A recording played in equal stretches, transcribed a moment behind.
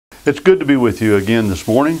It's good to be with you again this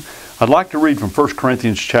morning. I'd like to read from 1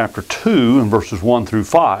 Corinthians chapter 2 and verses 1 through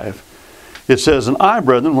 5. It says, "And I,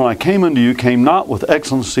 brethren, when I came unto you, came not with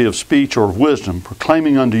excellency of speech or of wisdom,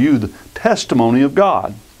 proclaiming unto you the testimony of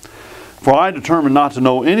God. For I determined not to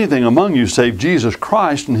know anything among you save Jesus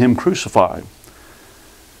Christ and Him crucified.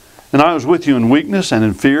 And I was with you in weakness and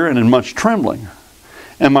in fear and in much trembling.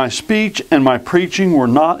 And my speech and my preaching were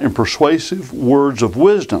not in persuasive words of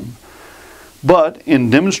wisdom, but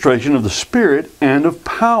in demonstration of the Spirit and of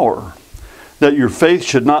power, that your faith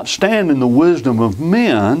should not stand in the wisdom of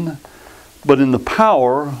men, but in the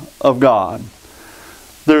power of God."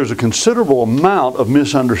 There's a considerable amount of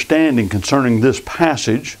misunderstanding concerning this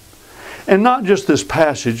passage, and not just this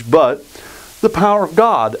passage, but the power of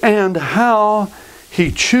God and how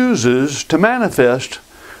He chooses to manifest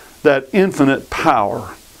that infinite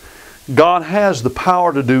power. God has the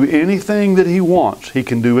power to do anything that He wants. He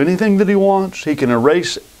can do anything that He wants. He can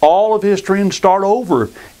erase all of history and start over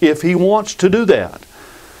if He wants to do that.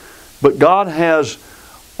 But God has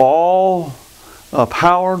all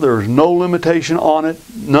power. There's no limitation on it,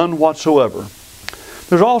 none whatsoever.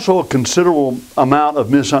 There's also a considerable amount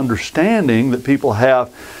of misunderstanding that people have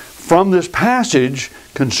from this passage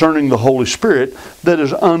concerning the Holy Spirit that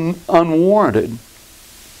is unwarranted.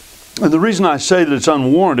 And the reason I say that it's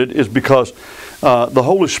unwarranted is because the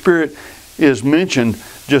Holy Spirit is mentioned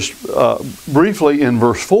just briefly in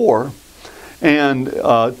verse 4, and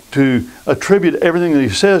to attribute everything that He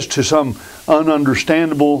says to some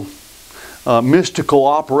ununderstandable mystical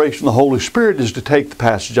operation of the Holy Spirit is to take the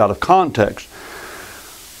passage out of context.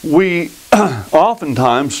 We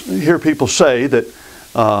oftentimes hear people say that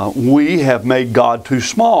we have made God too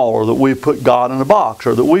small, or that we've put God in a box,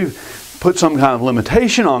 or that we've put some kind of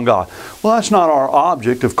limitation on God. Well, that's not our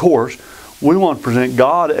object, of course. We want to present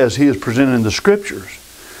God as He is presented in the Scriptures.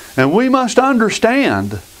 And we must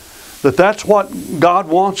understand that that's what God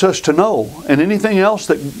wants us to know. And anything else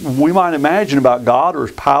that we might imagine about God or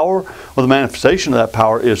His power or the manifestation of that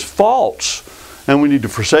power is false, and we need to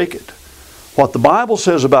forsake it. What the Bible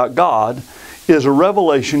says about God is a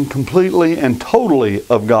revelation completely and totally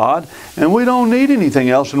of God, and we don't need anything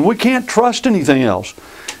else, and we can't trust anything else.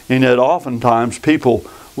 And yet oftentimes people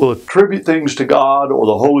will attribute things to God or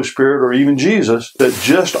the Holy Spirit or even Jesus that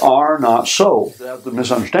just are not so. The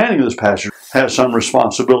misunderstanding of this passage has some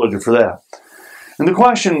responsibility for that. And the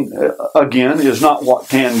question, again, is not what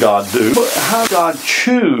can God do, but how God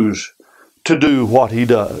choose to do what He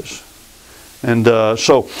does. And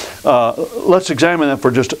so let's examine that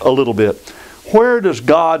for just a little bit. Where does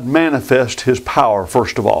God manifest His power,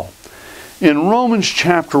 first of all? In Romans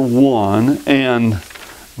chapter 1 and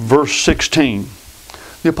verse 16,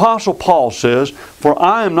 the Apostle Paul says, "For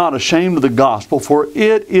I am not ashamed of the gospel, for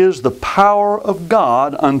it is the power of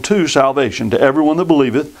God unto salvation, to everyone that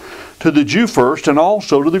believeth, to the Jew first, and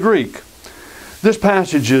also to the Greek." This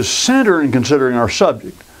passage is centered in considering our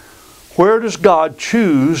subject. Where does God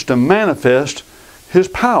choose to manifest His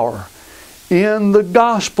power? In the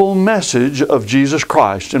gospel message of Jesus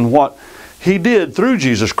Christ and what He did through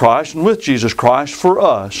Jesus Christ and with Jesus Christ for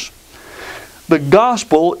us. The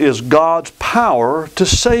gospel is God's power to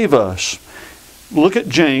save us. Look at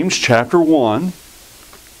James chapter 1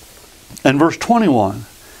 and verse 21.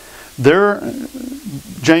 There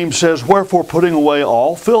James says, "Wherefore putting away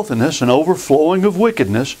all filthiness and overflowing of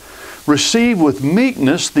wickedness, receive with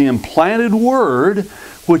meekness the implanted word,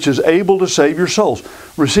 which is able to save your souls."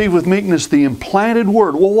 Receive with meekness the implanted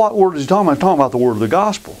word. Well, what word is He talking about? He's talking about the word of the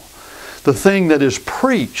gospel. The thing that is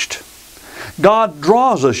preached. God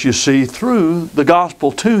draws us, you see, through the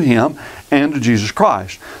gospel to Him and to Jesus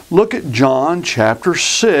Christ. Look at John chapter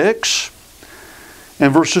 6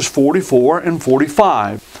 and verses 44 and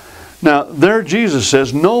 45. Now, there Jesus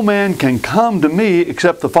says, "No man can come to me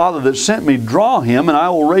except the Father that sent me draw him, and I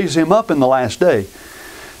will raise him up in the last day."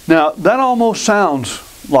 Now, that almost sounds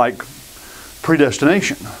like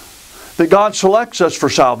predestination. That God selects us for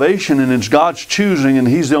salvation, and it's God's choosing, and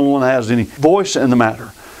He's the only one that has any voice in the matter.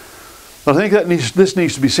 But I think this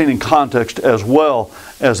needs to be seen in context as well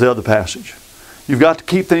as the other passage. You've got to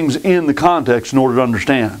keep things in the context in order to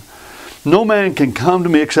understand. "No man can come to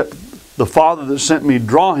me except the Father that sent me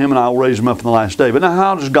draw him, and I will raise him up in the last day." But now,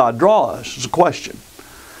 how does God draw us? It's a question.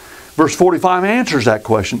 Verse 45 answers that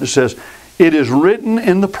question. It says, "It is written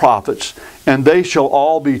in the prophets, and they shall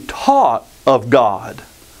all be taught of God."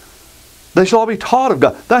 They shall all be taught of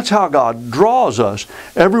God. That's how God draws us.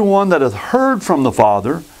 "Everyone that hath heard from the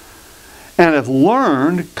Father and hath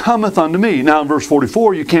learned cometh unto me." Now in verse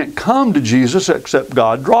 44, you can't come to Jesus except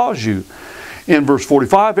God draws you. in verse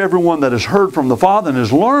 45, everyone that has heard from the Father and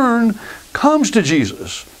has learned comes to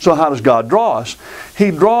Jesus. So how does God draw us? He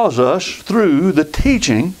draws us through the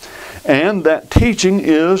teaching, and that teaching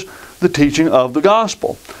is the teaching of the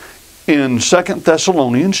gospel. In 2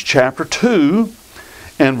 Thessalonians chapter 2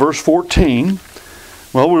 and verse 14,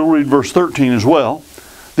 well, we'll read verse 13 as well.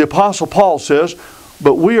 The Apostle Paul says,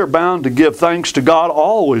 "But we are bound to give thanks to God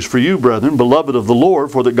always for you, brethren, beloved of the Lord,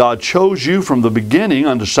 for that God chose you from the beginning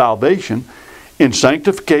unto salvation, in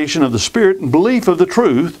sanctification of the Spirit and belief of the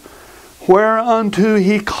truth, whereunto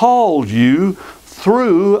He called you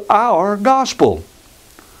through our gospel,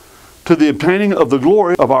 to the obtaining of the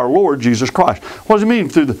glory of our Lord Jesus Christ." What does it mean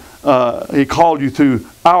through He called you through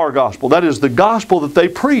our gospel? That is the gospel that they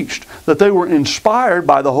preached, that they were inspired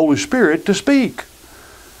by the Holy Spirit to speak.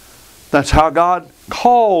 That's how God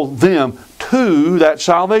called them to that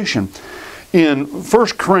salvation. In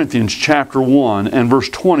 1 Corinthians chapter 1 and verse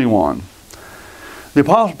 21, the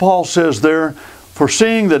Apostle Paul says there, "For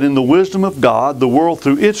seeing that in the wisdom of God, the world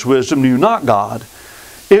through its wisdom knew not God,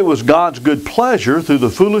 it was God's good pleasure through the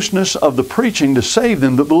foolishness of the preaching to save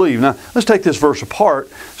them that believe." Now, let's take this verse apart,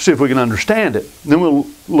 see if we can understand it. Then we'll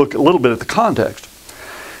look a little bit at the context.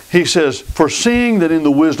 He says, "For seeing that in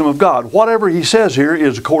the wisdom of God," whatever he says here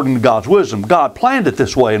is according to God's wisdom. God planned it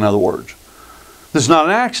this way, in other words. This is not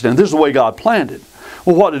an accident. This is the way God planned it.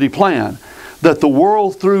 Well, what did He plan? That the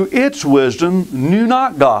world through its wisdom knew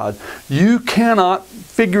not God. You cannot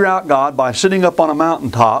figure out God by sitting up on a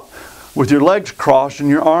mountaintop with your legs crossed and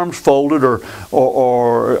your arms folded or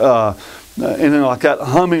anything like that,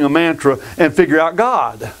 humming a mantra, and figure out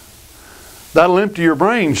God. That'll empty your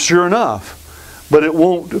brain, sure enough, but it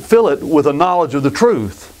won't fill it with a knowledge of the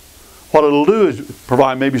truth. What it'll do is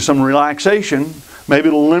provide maybe some relaxation. Maybe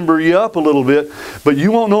it'll limber you up a little bit, but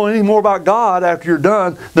you won't know any more about God after you're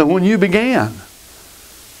done than when you began.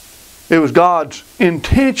 It was God's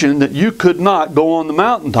intention that you could not go on the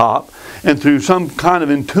mountaintop and through some kind of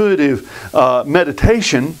intuitive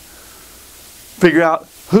meditation figure out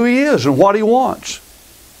who He is and what He wants.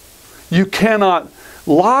 You cannot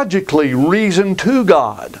logically reason to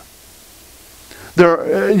God.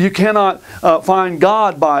 You cannot find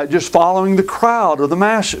God by just following the crowd or the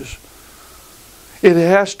masses. It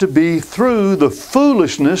has to be through the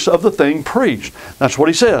foolishness of the thing preached. That's what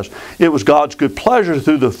he says. It was God's good pleasure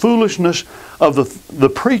through the foolishness of the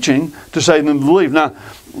preaching to save them to believe. Now,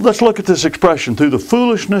 let's look at this expression, through the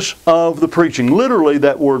foolishness of the preaching. Literally,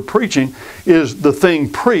 that word preaching is the thing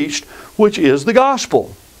preached, which is the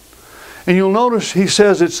gospel. And you'll notice he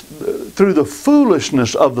says it's through the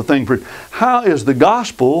foolishness of the thing preached. How is the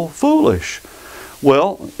gospel foolish?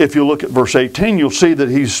 Well, if you look at verse 18, you'll see that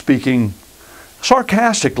he's speaking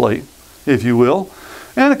sarcastically, if you will,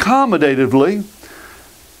 and accommodatively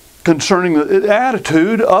concerning the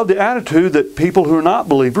attitude that people who are not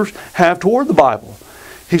believers have toward the Bible.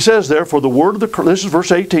 He says there, for the word of the, this is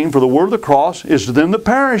verse 18, for the word of the cross is to them that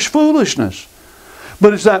perish foolishness.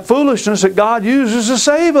 But it's that foolishness that God uses to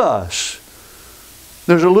save us.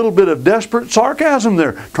 There's a little bit of desperate sarcasm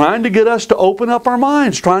there, trying to get us to open up our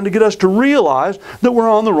minds, trying to get us to realize that we're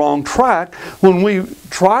on the wrong track when we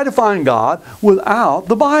try to find God without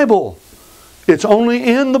the Bible. It's only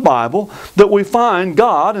in the Bible that we find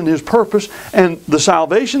God and His purpose and the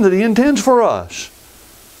salvation that He intends for us.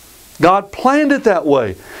 God planned it that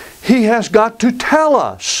way. He has got to tell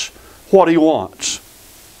us what He wants.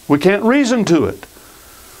 We can't reason to it.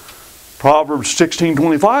 Proverbs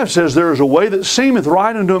 16:25 says, there is a way that seemeth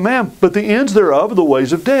right unto a man, but the ends thereof are the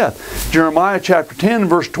ways of death. Jeremiah chapter 10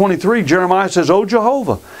 verse 23, Jeremiah says, O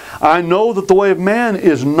Jehovah, I know that the way of man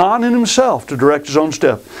is not in himself to direct his own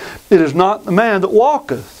steps. It is not the man that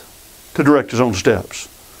walketh to direct his own steps.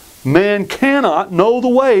 Man cannot know the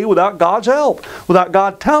way without God's help, without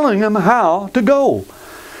God telling him how to go.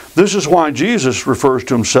 This is why Jesus refers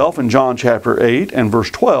to Himself in John chapter 8 and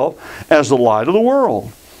verse 12 as the light of the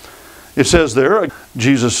world. It says there,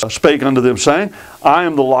 Jesus spake unto them, saying, I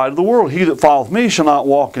am the light of the world. He that followeth me shall not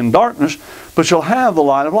walk in darkness, but shall have the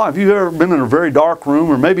light of life. Have you ever been in a very dark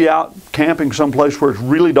room, or maybe out camping someplace where it's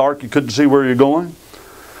really dark, you couldn't see where you're going?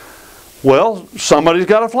 Well, somebody's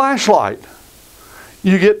got a flashlight.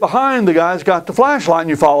 You get behind the guy that's got the flashlight and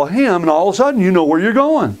you follow him, and all of a sudden you know where you're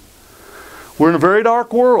going. We're in a very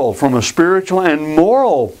dark world from a spiritual and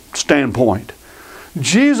moral standpoint.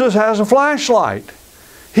 Jesus has a flashlight.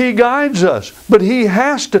 He guides us, but He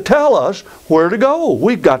has to tell us where to go.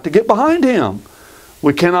 We've got to get behind Him.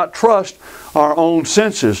 We cannot trust our own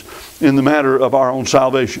senses in the matter of our own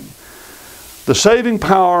salvation. The saving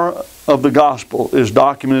power of the gospel is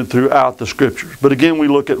documented throughout the Scriptures. But again, we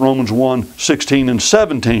look at Romans 1:16 and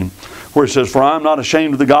 17, where it says, "For I am not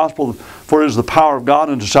ashamed of the gospel, for it is the power of God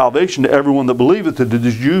unto salvation to everyone that believeth, to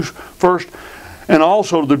the Jew first, and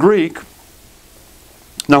also to the Greek."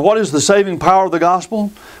 Now, what is the saving power of the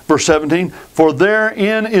gospel? Verse 17, "For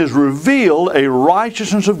therein is revealed a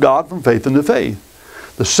righteousness of God from faith unto faith."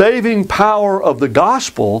 The saving power of the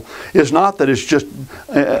gospel is not that it's just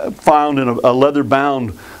found in a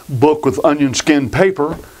leather-bound book with onion skin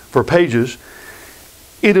paper for pages.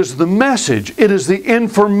 It is the message, it is the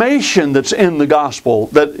information that's in the gospel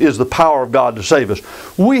that is the power of God to save us.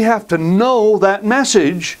 We have to know that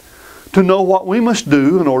message to know what we must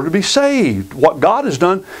do in order to be saved, what God has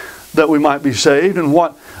done that we might be saved, and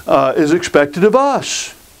what is expected of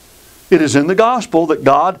us. It is in the gospel that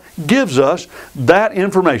God gives us that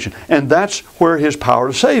information, and that's where His power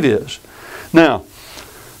to save is. Now,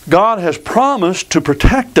 God has promised to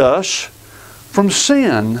protect us from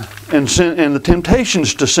sin and the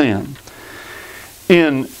temptations to sin.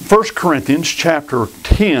 In 1 Corinthians chapter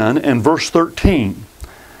 10 and verse 13,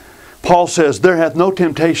 Paul says, "There hath no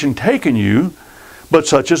temptation taken you, but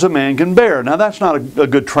such as a man can bear." Now that's not a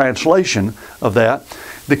good translation of that.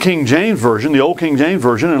 The King James Version, the Old King James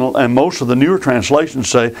Version, and most of the newer translations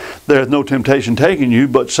say, "There hath no temptation taken you,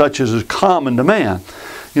 but such as is common to man."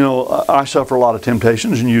 You know, I suffer a lot of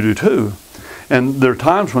temptations, and you do too. And there are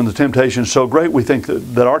times when the temptation is so great we think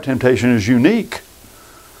that our temptation is unique.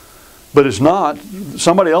 But it's not.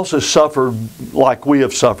 Somebody else has suffered like we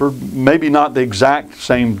have suffered. Maybe not the exact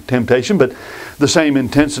same temptation, but the same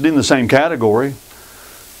intensity in the same category.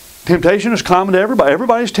 Temptation is common to everybody.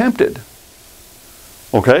 Everybody's tempted.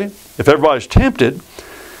 Okay? If everybody's tempted,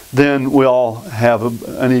 then we all have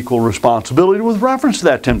an equal responsibility with reference to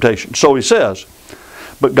that temptation. So he says,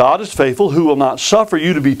 "But God is faithful, who will not suffer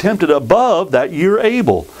you to be tempted above that ye are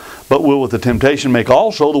able, but will with the temptation make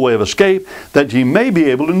also the way of escape, that ye may be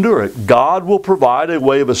able to endure it." God will provide a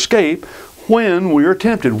way of escape when we are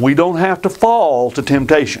tempted. We don't have to fall to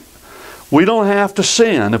temptation. We don't have to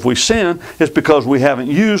sin. If we sin, it's because we haven't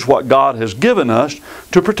used what God has given us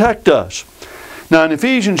to protect us. Now in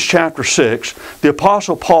Ephesians chapter 6, the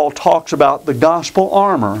Apostle Paul talks about the gospel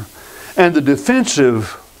armor and the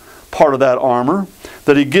defensive part of that armor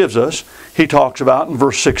that he gives us. He talks about in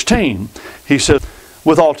verse 16. He says,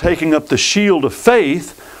 "Withal taking up the shield of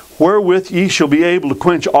faith, wherewith ye shall be able to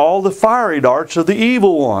quench all the fiery darts of the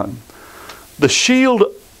evil one." The shield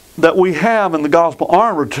that we have in the gospel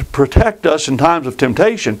armor to protect us in times of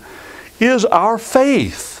temptation is our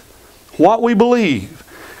faith, what we believe.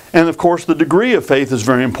 And of course the degree of faith is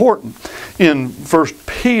very important. In 1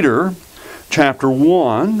 Peter chapter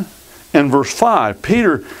 1 and verse 5,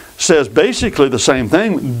 Peter says basically the same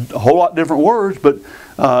thing, a whole lot different words, but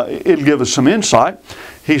it'll give us some insight.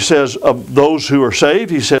 He says of those who are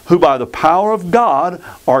saved, he said, "Who by the power of God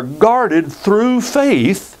are guarded through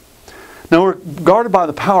faith." Now we're guarded by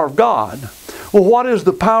the power of God. Well, what is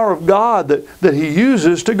the power of God that He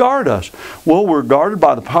uses to guard us? Well, we're guarded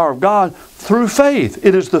by the power of God through faith.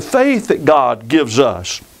 It is the faith that God gives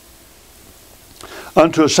us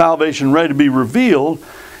unto a salvation ready to be revealed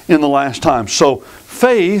in the last time. So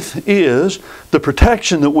faith is the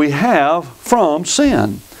protection that we have from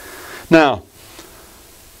sin. Now,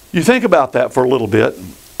 you think about that for a little bit.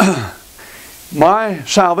 My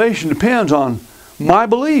salvation depends on my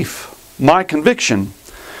belief, my conviction.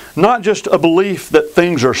 Not just a belief that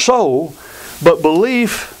things are so, but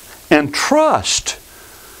belief and trust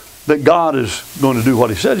that God is going to do what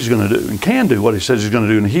He said He's going to do and can do what He says He's going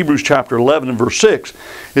to do. In Hebrews chapter 11 and verse 6,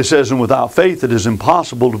 it says, "And without faith it is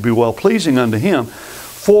impossible to be well pleasing unto Him.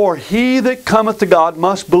 For he that cometh to God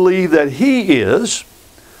must believe that He is,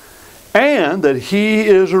 and that He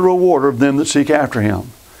is a rewarder of them that seek after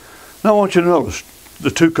Him." Now I want you to notice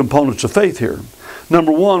the two components of faith here.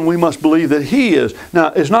 Number one, we must believe that He is.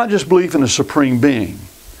 Now, it's not just belief in a supreme being.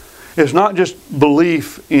 It's not just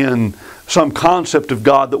belief in some concept of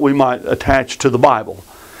God that we might attach to the Bible.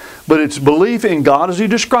 But it's belief in God as He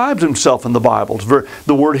describes Himself in the Bible.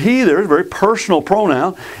 The word He there is a very personal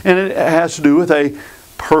pronoun, and it has to do with a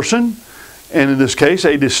person, and in this case,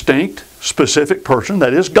 a distinct, specific person,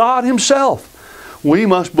 that is God Himself. We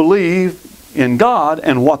must believe in God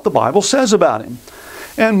and what the Bible says about Him.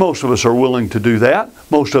 And most of us are willing to do that.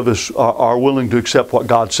 Most of us are willing to accept what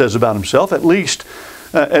God says about Himself, at least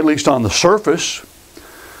on the surface.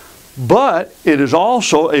 But it is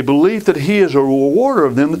also a belief that He is a rewarder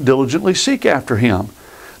of them that diligently seek after Him.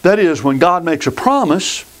 That is, when God makes a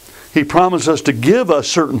promise, He promises us to give us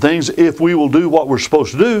certain things if we will do what we're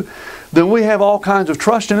supposed to do, then we have all kinds of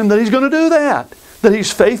trust in Him that He's going to do that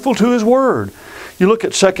He's faithful to His Word. You look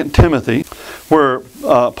at 2 Timothy, where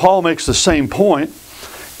Paul makes the same point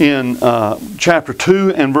in chapter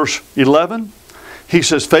 2 and verse 11. He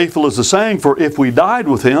says, faithful is the saying, for if we died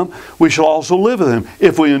with him, we shall also live with him.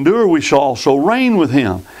 If we endure, we shall also reign with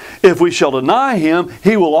him. If we shall deny him,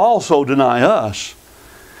 he will also deny us.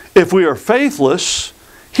 If we are faithless,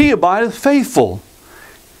 he abideth faithful,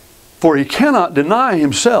 for he cannot deny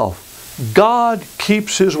himself. God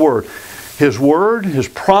keeps his word. His word, his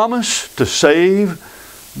promise to save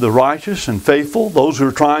the righteous and faithful, those who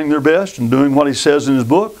are trying their best and doing what he says in his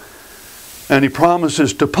book. And he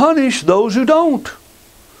promises to punish those who don't,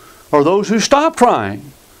 or those who stop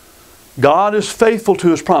trying. God is faithful to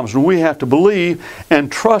his promise, and we have to believe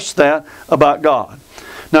and trust that about God.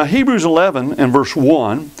 Now, Hebrews 11 and verse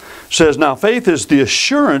 1 says, now faith is the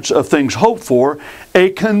assurance of things hoped for, a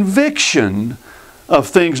conviction of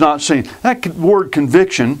things not seen. That word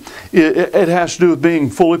conviction, it has to do with being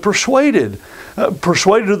fully persuaded.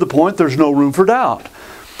 Persuaded to the point there's no room for doubt.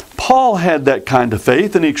 Paul had that kind of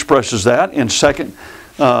faith, and he expresses that in 2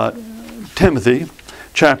 Timothy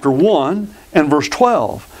chapter 1 and verse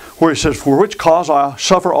 12, where he says, for which cause I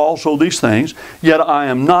suffer also these things, yet I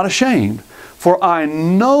am not ashamed, for I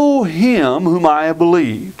know him whom I have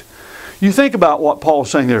believed. You think about what Paul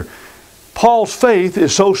is saying there. Paul's faith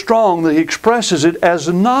is so strong that he expresses it as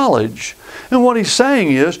a knowledge. And what he's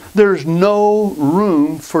saying is, there's no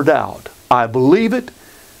room for doubt. I believe it,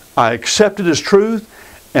 I accept it as truth,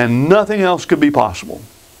 and nothing else could be possible.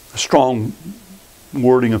 A strong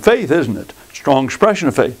wording of faith, isn't it? Strong expression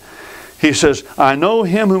of faith. He says, I know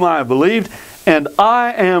him whom I have believed, and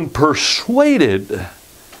I am persuaded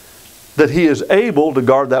that he is able to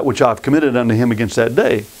guard that which I've committed unto him against that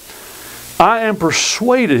day. I am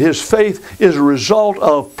persuaded. His faith is a result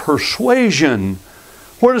of persuasion.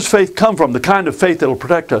 Where does faith come from? The kind of faith that will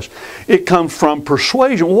protect us. It comes from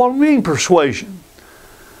persuasion. What do you mean persuasion?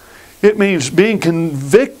 It means being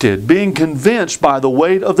convicted, being convinced by the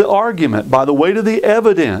weight of the argument, by the weight of the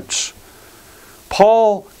evidence.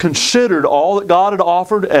 Paul considered all that God had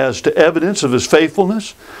offered as to evidence of his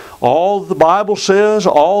faithfulness, all that the Bible says,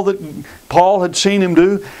 all that Paul had seen him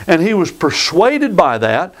do, and he was persuaded by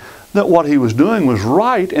that what he was doing was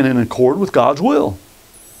right and in accord with God's will.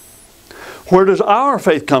 Where does our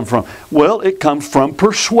faith come from? Well, it comes from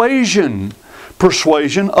persuasion.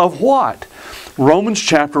 Persuasion of what? Romans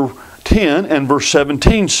chapter 10 and verse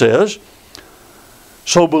 17 says,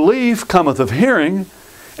 so belief cometh of hearing,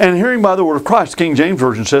 and hearing by the word of Christ. The King James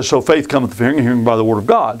Version says, so faith cometh of hearing, and hearing by the word of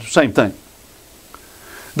God. Same thing.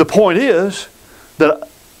 The point is that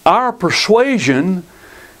our persuasion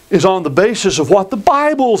is on the basis of what the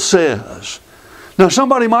Bible says. Now,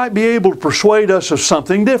 somebody might be able to persuade us of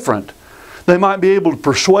something different. They might be able to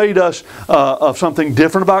persuade us of something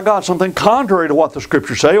different about God, something contrary to what the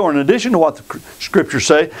Scriptures say, or in addition to what the Scriptures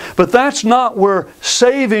say. But that's not where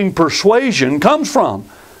saving persuasion comes from.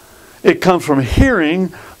 It comes from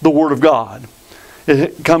hearing the Word of God.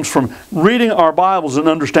 It comes from reading our Bibles and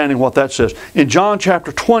understanding what that says. In John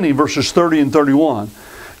chapter 20, verses 30 and 31,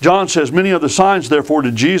 John says, many other signs therefore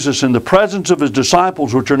did Jesus in the presence of his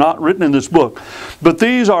disciples, which are not written in this book. But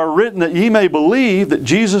these are written that ye may believe that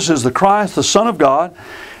Jesus is the Christ, the Son of God,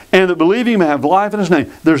 and that believing may have life in his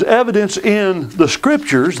name. There's evidence in the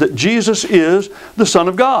Scriptures that Jesus is the Son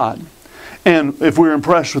of God. And if we're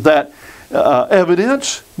impressed with that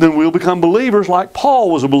evidence, then we'll become believers like Paul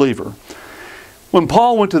was a believer. When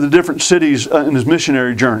Paul went to the different cities in his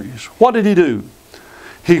missionary journeys, what did he do?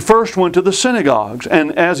 He first went to the synagogues,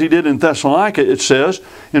 and as he did in Thessalonica, it says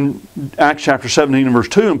in Acts chapter 17 and verse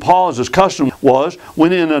 2, and Paul, as his custom was,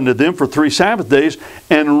 went in unto them for 3 Sabbath days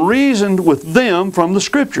and reasoned with them from the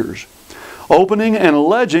Scriptures, opening and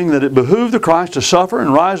alleging that it behooved the Christ to suffer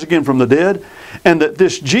and rise again from the dead, and that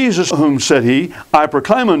this Jesus, whom said he, I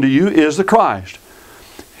proclaim unto you, is the Christ.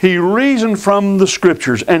 He reasoned from the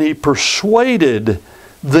Scriptures, and he persuaded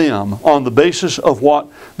them on the basis of what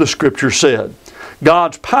the Scripture said.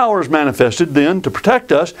 God's power is manifested then to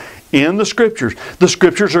protect us in the Scriptures. The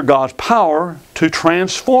Scriptures are God's power to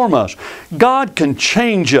transform us. God can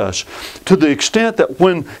change us to the extent that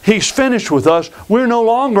when He's finished with us, we're no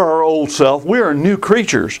longer our old self. We are new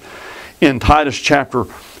creatures. In Titus chapter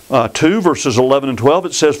 2, verses 11 and 12,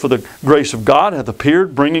 it says, for the grace of God hath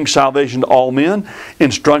appeared, bringing salvation to all men,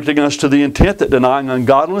 instructing us to the intent that denying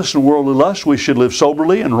ungodliness and worldly lust, we should live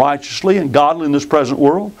soberly and righteously and godly in this present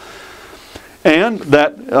world. And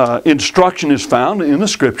that instruction is found in the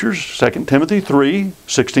Scriptures, 2 Timothy 3,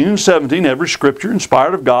 16 and 17. Every Scripture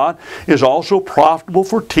inspired of God is also profitable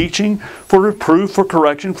for teaching, for reproof, for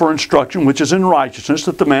correction, for instruction, which is in righteousness,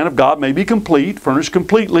 that the man of God may be complete, furnished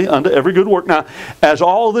completely unto every good work. Now, as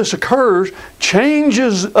all this occurs,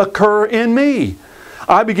 changes occur in me.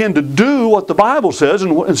 I begin to do what the Bible says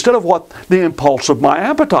instead of what the impulse of my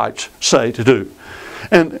appetites say to do.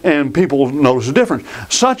 And people notice a difference.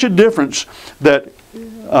 Such a difference that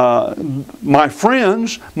my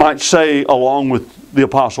friends might say, along with the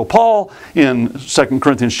Apostle Paul in 2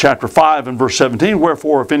 Corinthians chapter 5 and verse 17,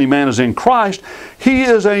 wherefore if any man is in Christ, he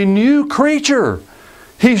is a new creature.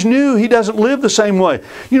 He's new. He doesn't live the same way.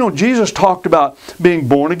 You know, Jesus talked about being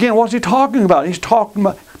born again. What's he talking about? He's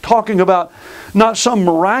talking about not some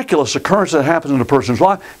miraculous occurrence that happens in a person's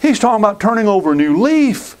life. He's talking about turning over a new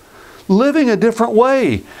leaf, living a different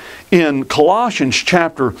way. In Colossians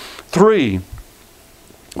chapter 3,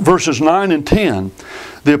 verses 9 and 10,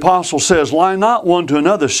 the apostle says, lie not one to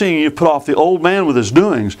another, seeing you put off the old man with his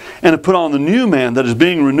doings, and have put on the new man that is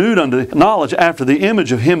being renewed unto knowledge after the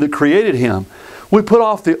image of him that created him. We put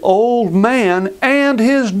off the old man and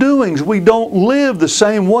his doings. We don't live the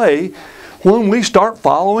same way when we start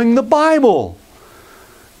following the Bible.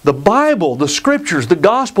 The Bible, the Scriptures, the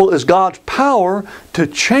Gospel is God's power to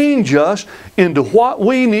change us into what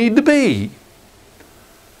we need to be.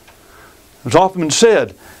 It's often been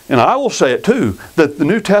said, and I will say it too, that the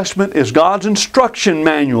New Testament is God's instruction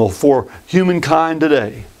manual for humankind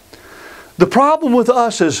today. The problem with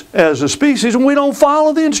us as a species, we don't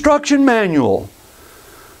follow the instruction manual.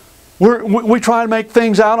 We try to make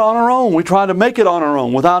things out on our own. We try to make it on our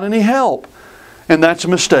own without any help. And that's a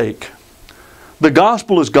mistake. The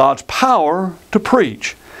gospel is God's power to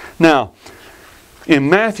preach. Now, in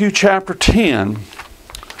Matthew chapter 10,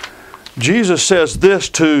 Jesus says this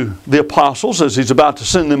to the apostles as He's about to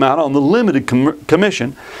send them out on the limited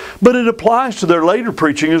commission, but it applies to their later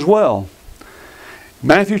preaching as well.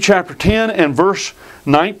 Matthew chapter 10 and verse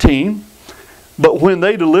 19, but when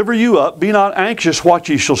they deliver you up, be not anxious what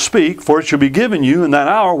ye shall speak, for it shall be given you in that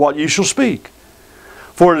hour what ye shall speak.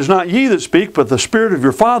 For it is not ye that speak, but the Spirit of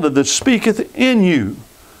your Father that speaketh in you.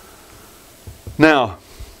 Now,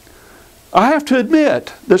 I have to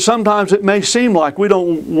admit that sometimes it may seem like we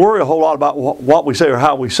don't worry a whole lot about what we say or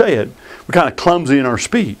how we say it. We're kind of clumsy in our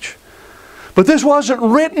speech. But this wasn't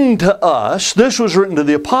written to us. This was written to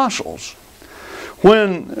the apostles.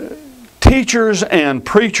 When teachers and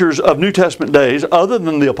preachers of New Testament days, other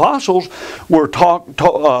than the apostles, were taught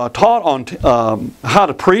on how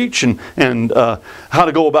to preach and how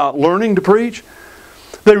to go about learning to preach,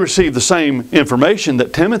 they received the same information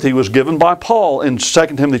that Timothy was given by Paul. In 2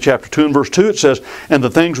 Timothy chapter 2 and verse 2 it says, and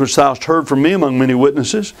the things which thou hast heard from me among many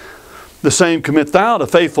witnesses, the same commit thou to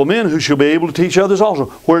faithful men who shall be able to teach others also.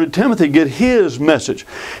 Where did Timothy get his message?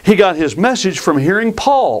 He got his message from hearing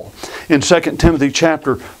Paul. In 2 Timothy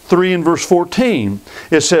chapter 3 and verse 14,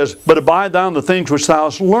 it says, but abide thou in the things which thou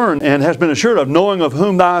hast learned and hast been assured of, knowing of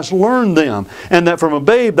whom thou hast learned them, and that from a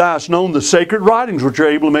babe thou hast known the sacred writings which are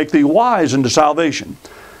able to make thee wise unto salvation.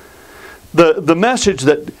 The message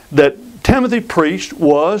that Timothy preached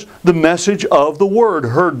was the message of the Word,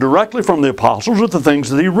 heard directly from the apostles with the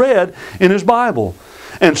things that he read in his Bible.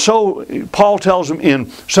 And so Paul tells him in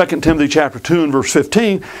 2 Timothy chapter 2 and verse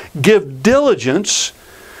 15, give diligence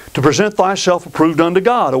to present thyself approved unto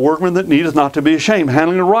God, a workman that needeth not to be ashamed,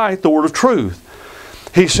 handling aright the word of truth.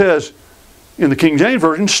 He says in the King James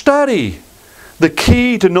Version, study. The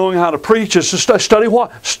key to knowing how to preach is to study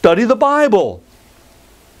what? Study the Bible.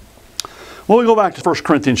 Well, we go back to 1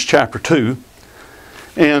 Corinthians chapter 2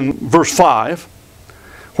 and verse 5,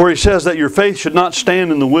 where he says that your faith should not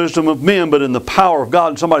stand in the wisdom of men, but in the power of God.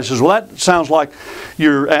 And somebody says, well, that sounds like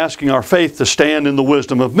you're asking our faith to stand in the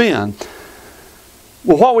wisdom of men.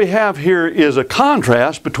 Well, what we have here is a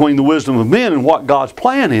contrast between the wisdom of men and what God's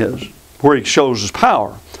plan is, where He shows His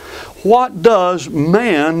power. What does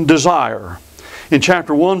man desire? In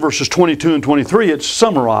chapter 1, verses 22 and 23, it's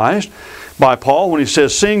summarized by Paul when he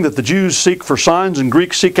says, seeing that the Jews seek for signs and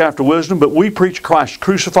Greeks seek after wisdom, but we preach Christ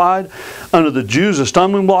crucified, unto the Jews a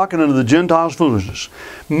stumbling block, and unto the Gentiles foolishness.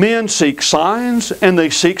 Men seek signs, and they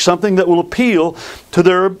seek something that will appeal to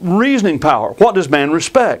their reasoning power. What does man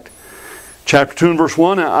respect? Chapter 2 and verse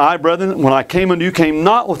 1, I, brethren, when I came unto you, came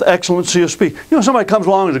not with excellency of speech. You know, somebody comes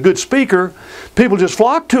along as a good speaker, people just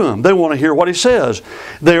flock to him. They want to hear what he says.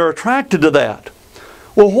 They are attracted to that.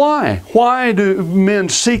 Well, why? Why do men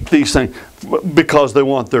seek these things? Because they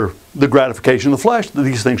want the gratification of the flesh.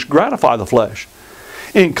 These things gratify the flesh.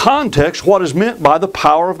 In context, what is meant by the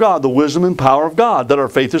power of God, the wisdom and power of God that our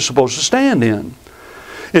faith is supposed to stand in?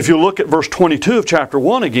 If you look at verse 22 of chapter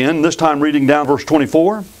 1 again, this time reading down verse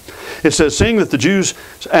 24, it says, seeing that the Jews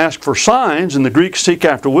ask for signs and the Greeks seek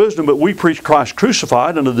after wisdom, but we preach Christ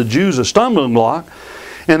crucified, unto the Jews a stumbling block,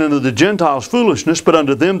 and unto the Gentiles foolishness, but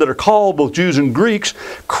unto them that are called, both Jews and Greeks,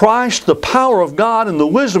 Christ the power of God and the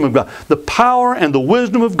wisdom of God. The power and the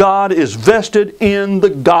wisdom of God is vested in the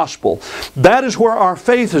gospel. That is where our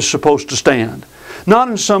faith is supposed to stand. Not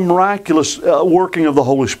in some miraculous working of the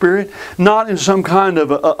Holy Spirit, not in some kind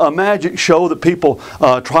of a magic show that people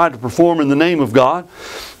try to perform in the name of God,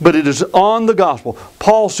 but it is on the gospel.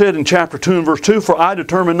 Paul said in chapter 2 and verse 2, for I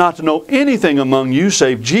determined not to know anything among you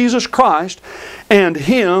save Jesus Christ and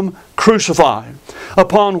Him crucified.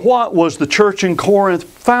 Upon what was the church in Corinth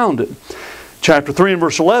founded? Chapter 3 and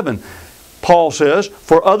verse 11. Paul says,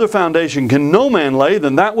 for other foundation can no man lay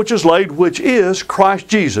than that which is laid, which is Christ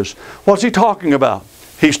Jesus. What's he talking about?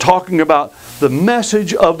 He's talking about the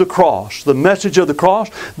message of the cross. The message of the cross,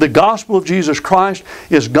 the gospel of Jesus Christ,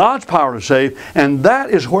 is God's power to save, and that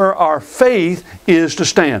is where our faith is to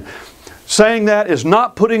stand. Saying that is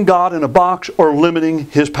not putting God in a box or limiting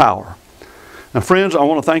His power. Now friends, I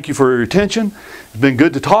want to thank you for your attention. It's been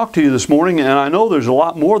good to talk to you this morning, and I know there's a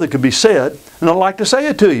lot more that could be said, and I'd like to say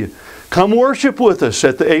it to you. Come worship with us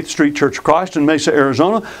at the 8th Street Church of Christ in Mesa,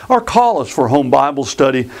 Arizona, or call us for home Bible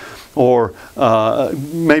study, or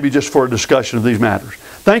maybe just for a discussion of these matters.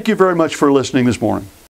 Thank you very much for listening this morning.